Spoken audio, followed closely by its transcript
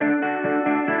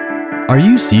Are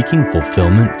you seeking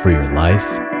fulfillment for your life?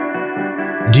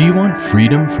 Do you want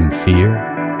freedom from fear?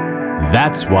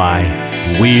 That's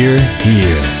why we're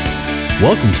here.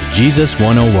 Welcome to Jesus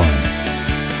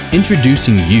 101,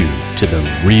 introducing you to the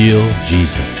real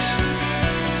Jesus.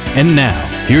 And now,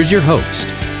 here's your host,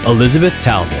 Elizabeth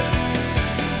Talbot.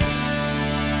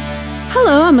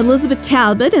 Hello, I'm Elizabeth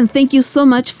Talbot, and thank you so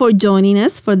much for joining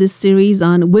us for this series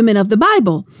on Women of the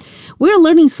Bible. We're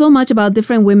learning so much about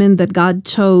different women that God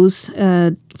chose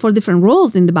for different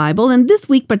roles in the Bible. And this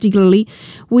week particularly,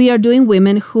 we are doing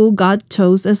women who God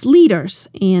chose as leaders.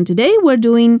 And today we're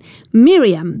doing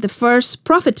Miriam, the first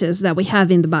prophetess that we have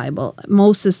in the Bible,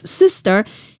 Moses' sister,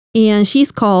 and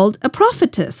she's called a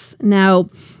prophetess. Now,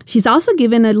 she's also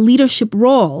given a leadership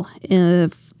role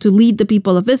to lead the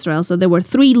people of Israel. So there were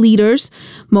three leaders,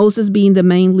 Moses being the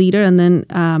main leader, and then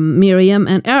Miriam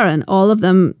and Aaron, all of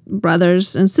them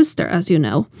brothers and sister, as you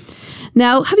know.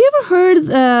 Now, have you ever heard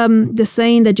the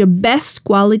saying that your best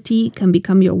quality can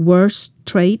become your worst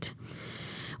trait?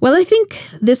 Well, I think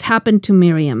this happened to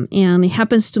Miriam, and it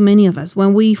happens to many of us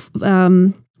when we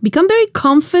become very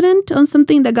confident on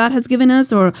something that God has given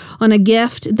us, or on a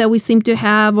gift that we seem to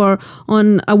have, or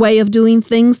on a way of doing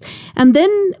things. And then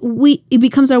it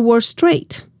becomes our worst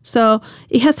trait. So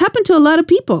it has happened to a lot of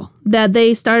people that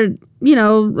they start,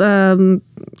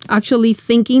 actually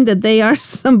thinking that they are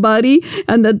somebody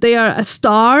and that they are a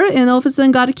star, and all of a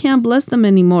sudden God can't bless them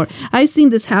anymore. I've seen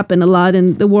this happen a lot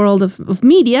in the world of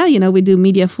media. We do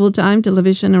media full-time,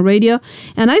 television and radio,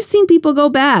 and I've seen people go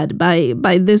bad by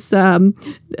this,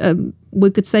 we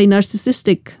could say,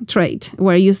 narcissistic trait,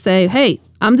 where you say, hey,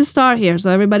 I'm the star here, so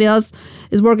everybody else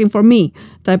is working for me,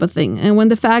 type of thing. And when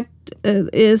the fact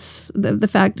is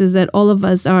that all of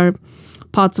us are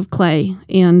pots of clay,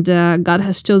 and God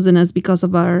has chosen us because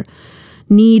of our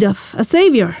need of a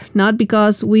savior, not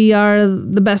because we are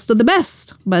the best of the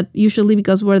best, but usually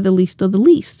because we're the least of the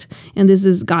least. And this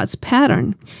is God's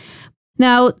pattern.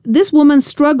 Now, this woman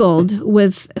struggled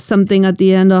with something at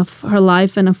the end of her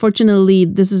life, and unfortunately,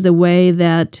 this is the way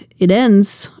that it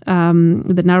ends.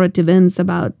 The narrative ends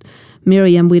about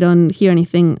Miriam. We don't hear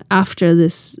anything after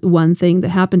this one thing that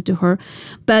happened to her.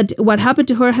 But what happened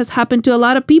to her has happened to a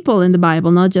lot of people in the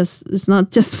Bible. It's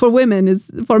not just for women, it's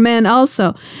for men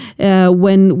also,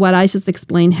 when what I just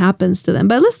explained happens to them.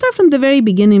 But let's start from the very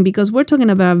beginning, because we're talking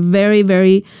about a very,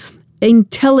 very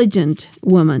intelligent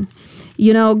woman.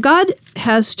 God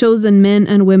has chosen men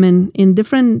and women in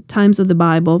different times of the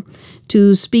Bible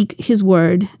to speak his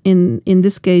word. In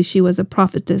this case, she was a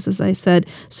prophetess, as I said.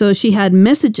 So she had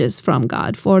messages from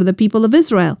God for the people of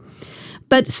Israel.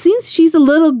 But since she's a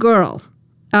little girl,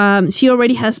 she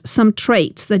already has some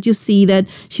traits that you see that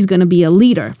she's going to be a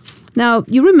leader. Now,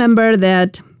 you remember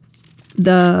that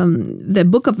the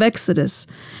book of Exodus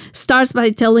starts by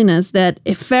telling us that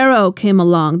a Pharaoh came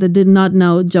along that did not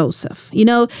know Joseph.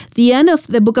 The end of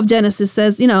the book of Genesis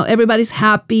says, everybody's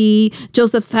happy.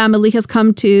 Joseph's family has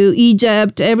come to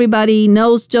Egypt. Everybody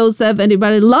knows Joseph.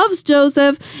 Everybody loves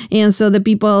Joseph. And so the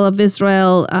people of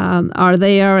Israel are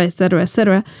there, etc.,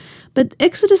 etc. But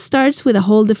Exodus starts with a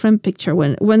whole different picture.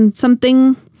 When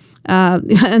something...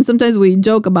 and sometimes we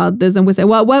joke about this and we say,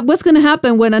 well, what's going to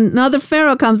happen when another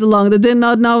Pharaoh comes along that did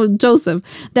not know Joseph?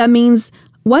 That means,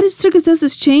 what if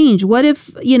circumstances change? What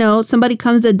if, somebody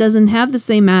comes that doesn't have the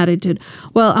same attitude?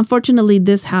 Well, unfortunately,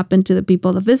 this happened to the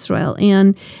people of Israel.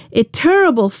 And a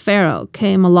terrible Pharaoh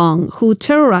came along who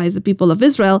terrorized the people of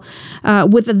Israel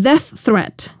with a death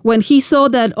threat. When he saw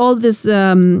that all these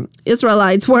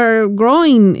Israelites were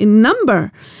growing in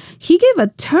number, he gave a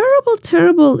terrible,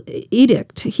 terrible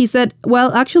edict. He said,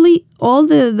 well, actually, all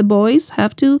the boys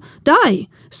have to die.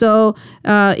 So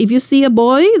if you see a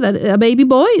baby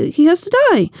boy, he has to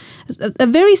die. A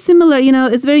very similar,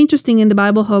 it's very interesting in the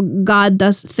Bible how God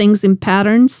does things in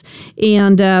patterns.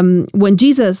 And when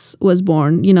Jesus was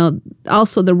born,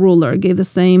 also the ruler gave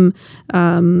the same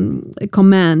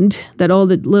command that all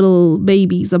the little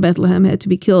babies of Bethlehem had to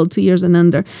be killed 2 years and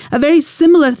under. A very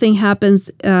similar thing happens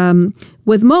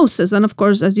with Moses. And of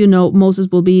course, as you know, Moses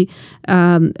will be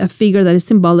a figure that is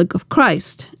symbolic of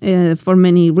Christ for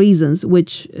many reasons,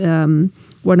 which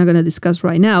we're not going to discuss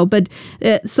right now. But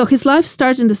so his life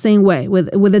starts in the same way,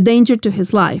 with a danger to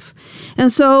his life.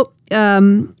 And so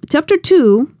chapter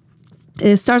 2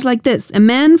 starts like this. A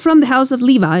man from the house of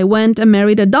Levi went and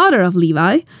married a daughter of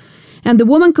Levi, and the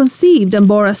woman conceived and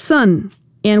bore a son.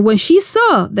 And when she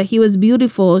saw that he was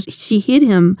beautiful, she hid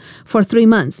him for 3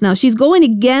 months. Now, she's going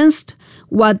against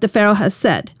what the Pharaoh has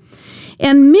said.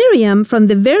 And Miriam, from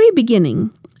the very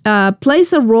beginning,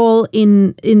 plays a role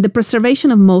in the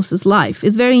preservation of Moses' life.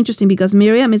 It's very interesting because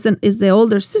Miriam is the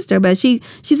older sister, but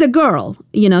she's a girl.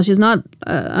 She's not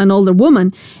an older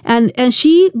woman, and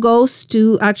she goes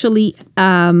to actually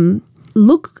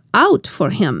look out for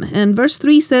him. And verse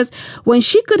 3 says, when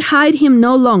she could hide him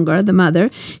no longer, the mother,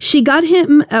 she got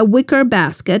him a wicker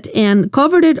basket and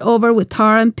covered it over with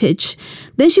tar and pitch.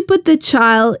 Then she put the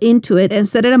child into it and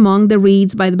set it among the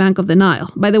reeds by the bank of the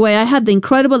Nile. By the way, I had the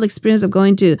incredible experience of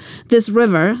going to this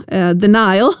river, the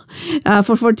Nile,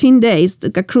 for 14 days,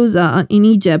 a cruise in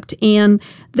Egypt. And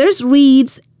there's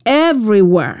reeds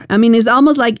everywhere. I mean, it's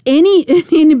almost like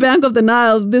any bank of the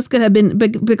Nile, this could have been,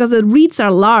 because the reeds are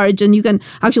large and you can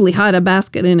actually hide a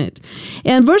basket in it.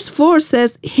 And verse 4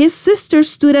 says, his sister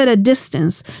stood at a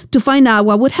distance to find out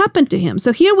what would happen to him.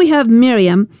 So here we have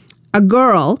Miriam, a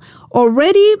girl,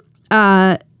 already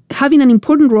having an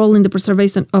important role in the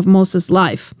preservation of Moses'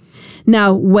 life.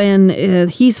 Now, when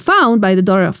he's found by the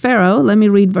daughter of Pharaoh, let me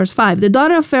read verse 5. The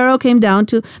daughter of Pharaoh came down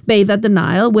to bathe at the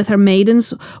Nile with her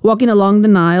maidens walking along the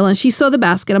Nile, and she saw the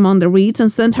basket among the reeds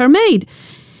and sent her maid,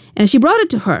 and she brought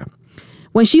it to her.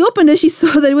 When she opened it, she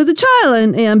saw that it was a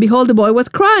child, and behold, the boy was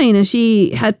crying, and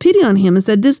she had pity on him and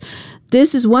said,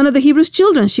 This is one of the Hebrews'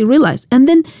 children, she realized. And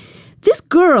then this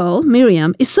girl,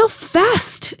 Miriam, is so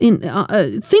fast in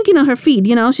thinking on her feet.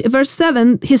 Verse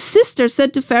 7, his sister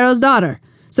said to Pharaoh's daughter.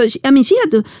 So, she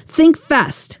had to think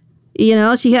fast.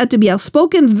 She had to be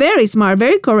outspoken, very smart,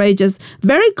 very courageous,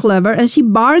 very clever, and she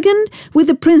bargained with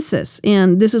the princess.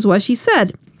 And this is what she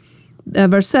said.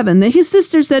 Verse 7, then his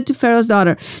sister said to Pharaoh's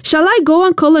daughter, shall I go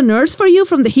and call a nurse for you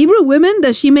from the Hebrew women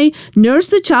that she may nurse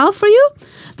the child for you?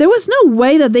 There was no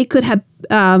way that they could have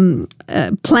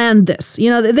planned this.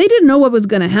 They didn't know what was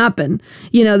going to happen.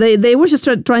 They were just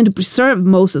trying to preserve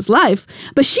Moses' life.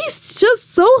 But she's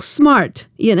just so smart,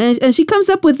 and she comes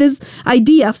up with this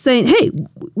idea of saying, hey,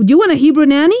 do you want a Hebrew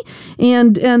nanny?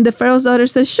 And the Pharaoh's daughter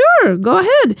says, sure, go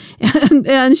ahead.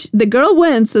 And the girl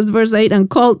went, says verse 8, and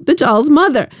called the child's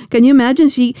mother. Can you imagine?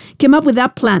 She came up with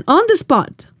that plan on the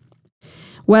spot.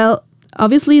 Well,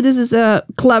 obviously, this is a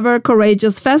clever,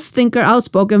 courageous, fast thinker,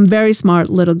 outspoken, very smart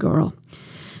little girl.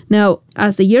 Now,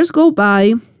 as the years go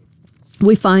by,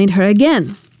 we find her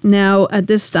again. Now, at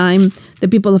this time, the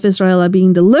people of Israel are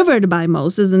being delivered by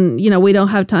Moses. And, we don't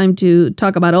have time to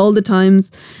talk about all the times,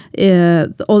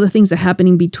 all the things that happen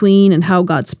in between and how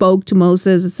God spoke to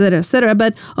Moses, etc., etc.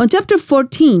 But on chapter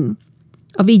 14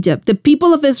 of Egypt, the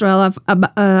people of Israel,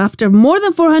 after more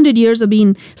than 400 years of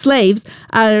being slaves,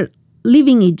 are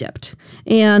leaving Egypt.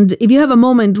 And if you have a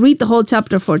moment, read the whole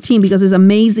chapter 14, because it's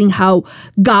amazing how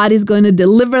God is going to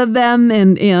deliver them.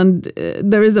 And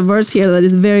there is a verse here that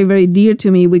is very, very dear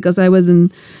to me, because I was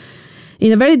in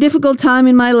a very difficult time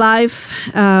in my life,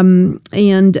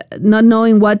 and not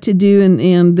knowing what to do.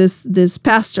 And this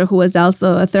pastor, who was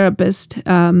also a therapist, said,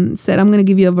 I'm going to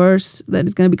give you a verse that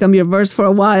is going to become your verse for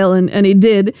a while. And it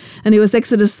did. And it was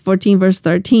Exodus 14, verse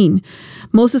 13.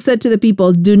 Moses said to the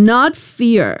people, do not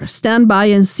fear. Stand by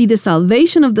and see the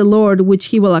salvation of the Lord, which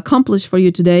he will accomplish for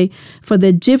you today. For the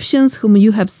Egyptians whom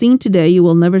you have seen today, you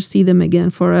will never see them again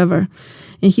forever.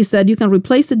 And he said, you can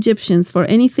replace Egyptians for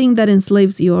anything that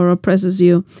enslaves you or oppresses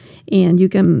you. And you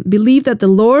can believe that the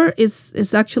Lord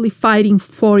is actually fighting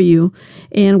for you.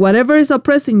 And whatever is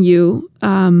oppressing you,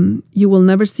 you will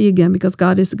never see again, because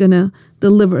God is going to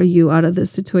deliver you out of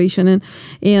this situation.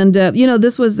 And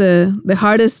this was the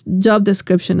hardest job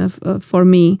description for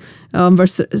me.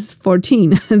 Verse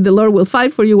 14, the Lord will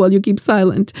fight for you while you keep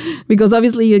silent, because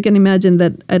obviously you can imagine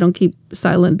that I don't keep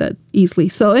silent that easily.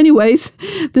 So anyways,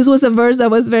 this was a verse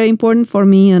that was very important for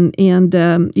me, and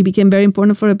it became very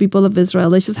important for the people of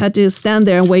Israel. They just had to stand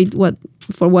there and wait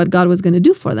for what God was going to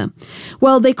do for them.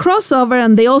 Well, they cross over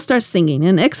and they all start singing.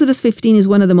 And Exodus 15 is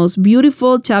one of the most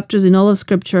beautiful chapters in all of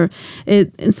Scripture.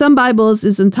 In some Bibles,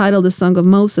 it's entitled the Song of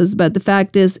Moses, but the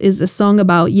fact is a song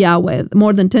about Yahweh.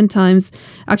 More than 10 times,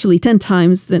 actually 10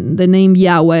 times, the name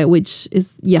Yahweh, which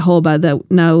is Yehovah,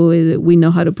 that now we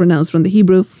know how to pronounce from the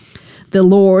Hebrew. The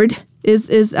Lord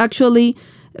is actually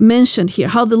mentioned here,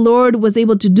 how the Lord was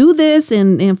able to do this,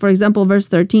 and for example, verse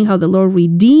 13, how the Lord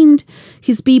redeemed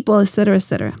his people, etc.,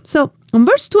 etc. So in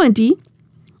verse 20,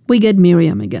 we get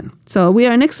Miriam again. So we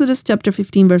are in Exodus chapter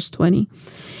 15, verse 20.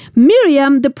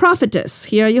 Miriam, the prophetess,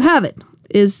 here you have it,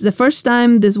 is the first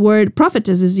time this word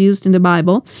prophetess is used in the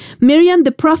Bible. Miriam,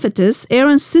 the prophetess,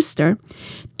 Aaron's sister,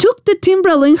 took the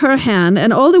timbrel in her hand,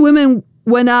 and all the women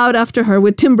went out after her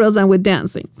with timbrels and with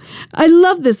dancing. I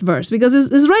love this verse because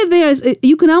it's right there.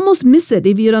 You can almost miss it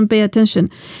if you don't pay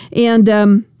attention.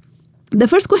 And the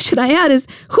first question I had is,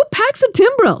 who packs a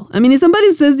timbrel? I mean, if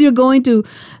somebody says you're going to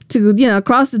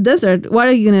across the desert, what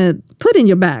are you going to put in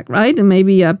your bag, right? And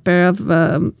maybe a pair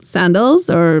of sandals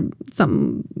or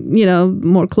some,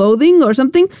 more clothing or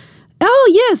something.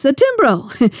 Oh, yes, a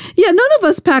timbrel. Yeah, none of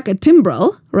us pack a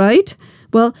timbrel, right?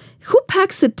 Well, who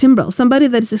packs a timbrel? Somebody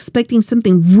that is expecting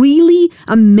something really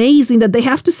amazing that they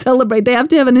have to celebrate. They have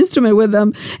to have an instrument with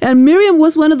them. And Miriam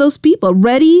was one of those people,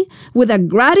 ready with a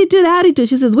gratitude attitude.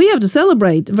 She says, we have to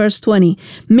celebrate. Verse 20.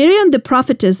 Miriam, the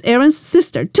prophetess, Aaron's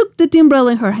sister, took the timbrel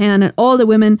in her hand, and all the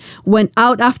women went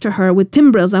out after her with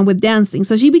timbrels and with dancing.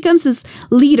 So she becomes this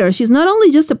leader. She's not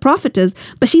only just a prophetess,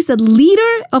 but she's a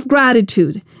leader of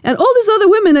gratitude. And all these other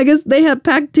women, I guess, they had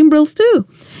packed timbrels too.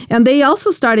 And they also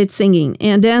started singing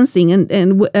and dancing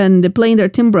and playing their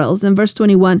timbrels. In verse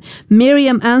 21,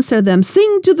 Miriam answered them,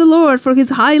 sing to the Lord, for he is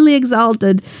highly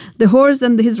exalted. The horse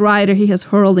and his rider he has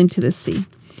hurled into the sea.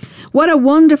 What a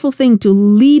wonderful thing to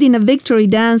lead in a victory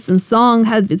dance and song,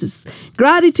 have this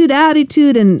gratitude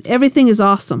attitude, and everything is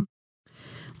awesome.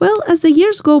 Well, as the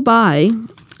years go by,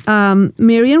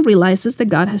 Miriam realizes that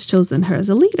God has chosen her as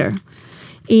a leader.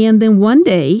 And then one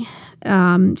day,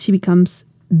 she becomes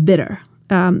bitter.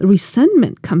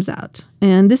 Resentment comes out.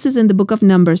 And this is in the book of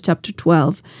Numbers, chapter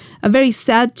 12. A very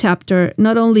sad chapter,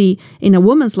 not only in a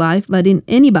woman's life, but in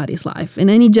anybody's life, in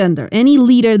any gender, any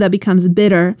leader that becomes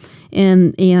bitter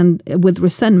and with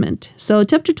resentment. So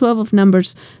chapter 12 of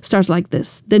Numbers starts like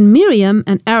this. Then Miriam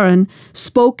and Aaron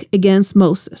spoke against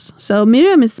Moses. So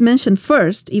Miriam is mentioned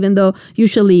first, even though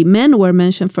usually men were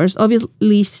mentioned first.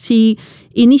 Obviously, she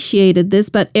initiated this,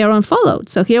 but Aaron followed.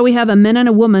 So here we have a man and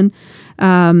a woman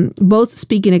both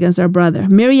speaking against our brother.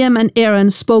 Miriam and Aaron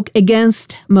spoke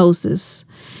against Moses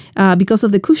because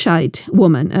of the Cushite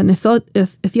woman, an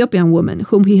Ethiopian woman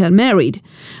whom he had married.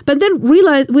 But then we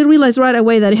realized right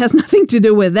away that it has nothing to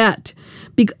do with that.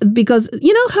 Because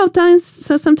you know how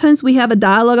sometimes we have a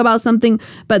dialogue about something,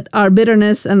 but our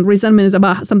bitterness and resentment is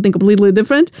about something completely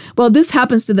different? Well, this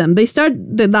happens to them. They start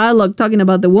the dialogue talking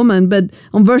about the woman, but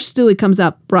on verse 2, it comes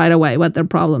up right away what the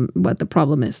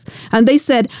problem is. And they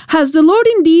said, has the Lord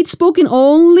indeed spoken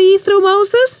only through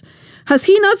Moses? Has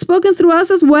he not spoken through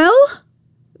us as well?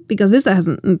 Because this has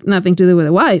nothing to do with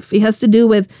a wife. It has to do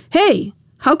with, hey,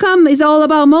 how come it's all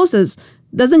about Moses?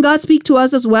 Doesn't God speak to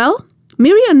us as well?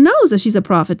 Miriam knows that she's a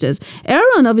prophetess.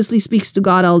 Aaron obviously speaks to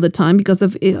God all the time because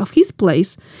of his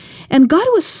place. And God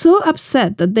was so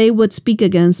upset that they would speak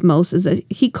against Moses that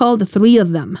he called the three of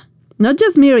them. Not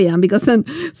just Miriam, because then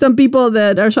some people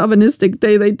that are chauvinistic,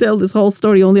 they tell this whole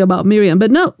story only about Miriam. But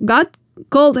no, God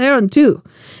called Aaron too.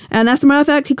 And as a matter of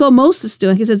fact, he called Moses too.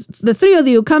 And he says, the three of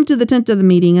you come to the tent of the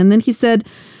meeting. And then he said,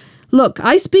 look,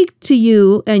 I speak to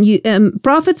you and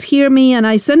prophets hear me and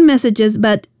I send messages,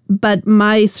 but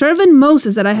my servant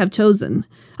Moses that I have chosen,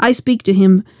 I speak to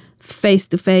him face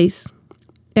to face.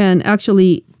 And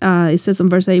actually, it says in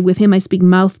verse 8, with him I speak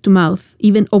mouth to mouth,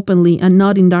 even openly, and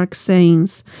not in dark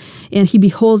sayings. And he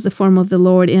beholds the form of the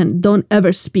Lord, and don't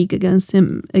ever speak against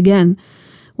him again.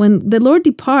 When the Lord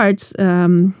departs,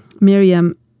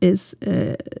 Miriam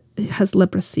has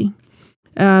leprosy.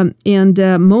 And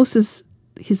Moses,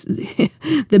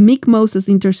 the meek Moses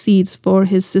intercedes for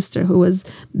his sister who was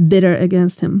bitter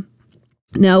against him.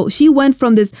 Now, she went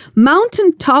from this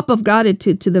mountaintop of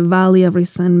gratitude to the valley of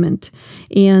resentment.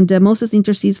 And Moses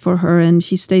intercedes for her, and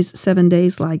she stays 7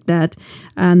 days like that,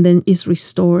 and then is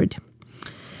restored.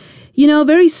 You know,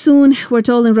 very soon, we're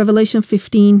told in Revelation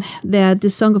 15 that the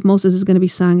Song of Moses is going to be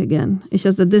sung again. It's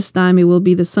just that this time it will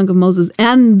be the Song of Moses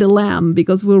and the Lamb,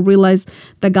 because we'll realize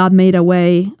that God made a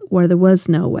way where there was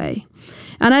no way.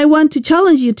 And I want to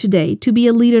challenge you today to be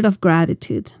a leader of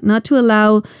gratitude, not to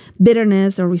allow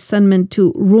bitterness or resentment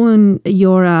to ruin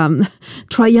your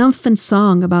triumphant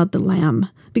song about the Lamb.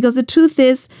 Because the truth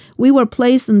is, we were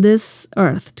placed on this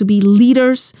earth to be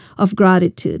leaders of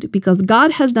gratitude, because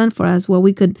God has done for us what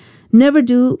we could never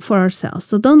do for ourselves.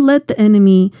 So don't let the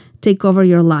enemy take over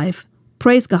your life.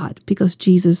 Praise God, because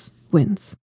Jesus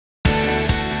wins.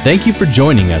 Thank you for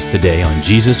joining us today on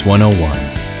Jesus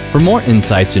 101. For more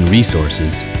insights and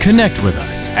resources, connect with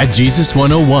us at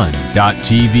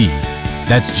Jesus101.tv.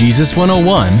 That's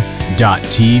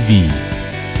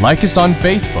Jesus101.tv. Like us on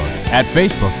Facebook at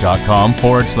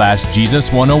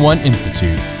facebook.com/Jesus101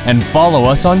 Institute and follow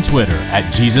us on Twitter at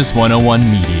Jesus101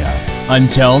 Media.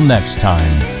 Until next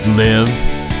time, live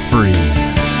free.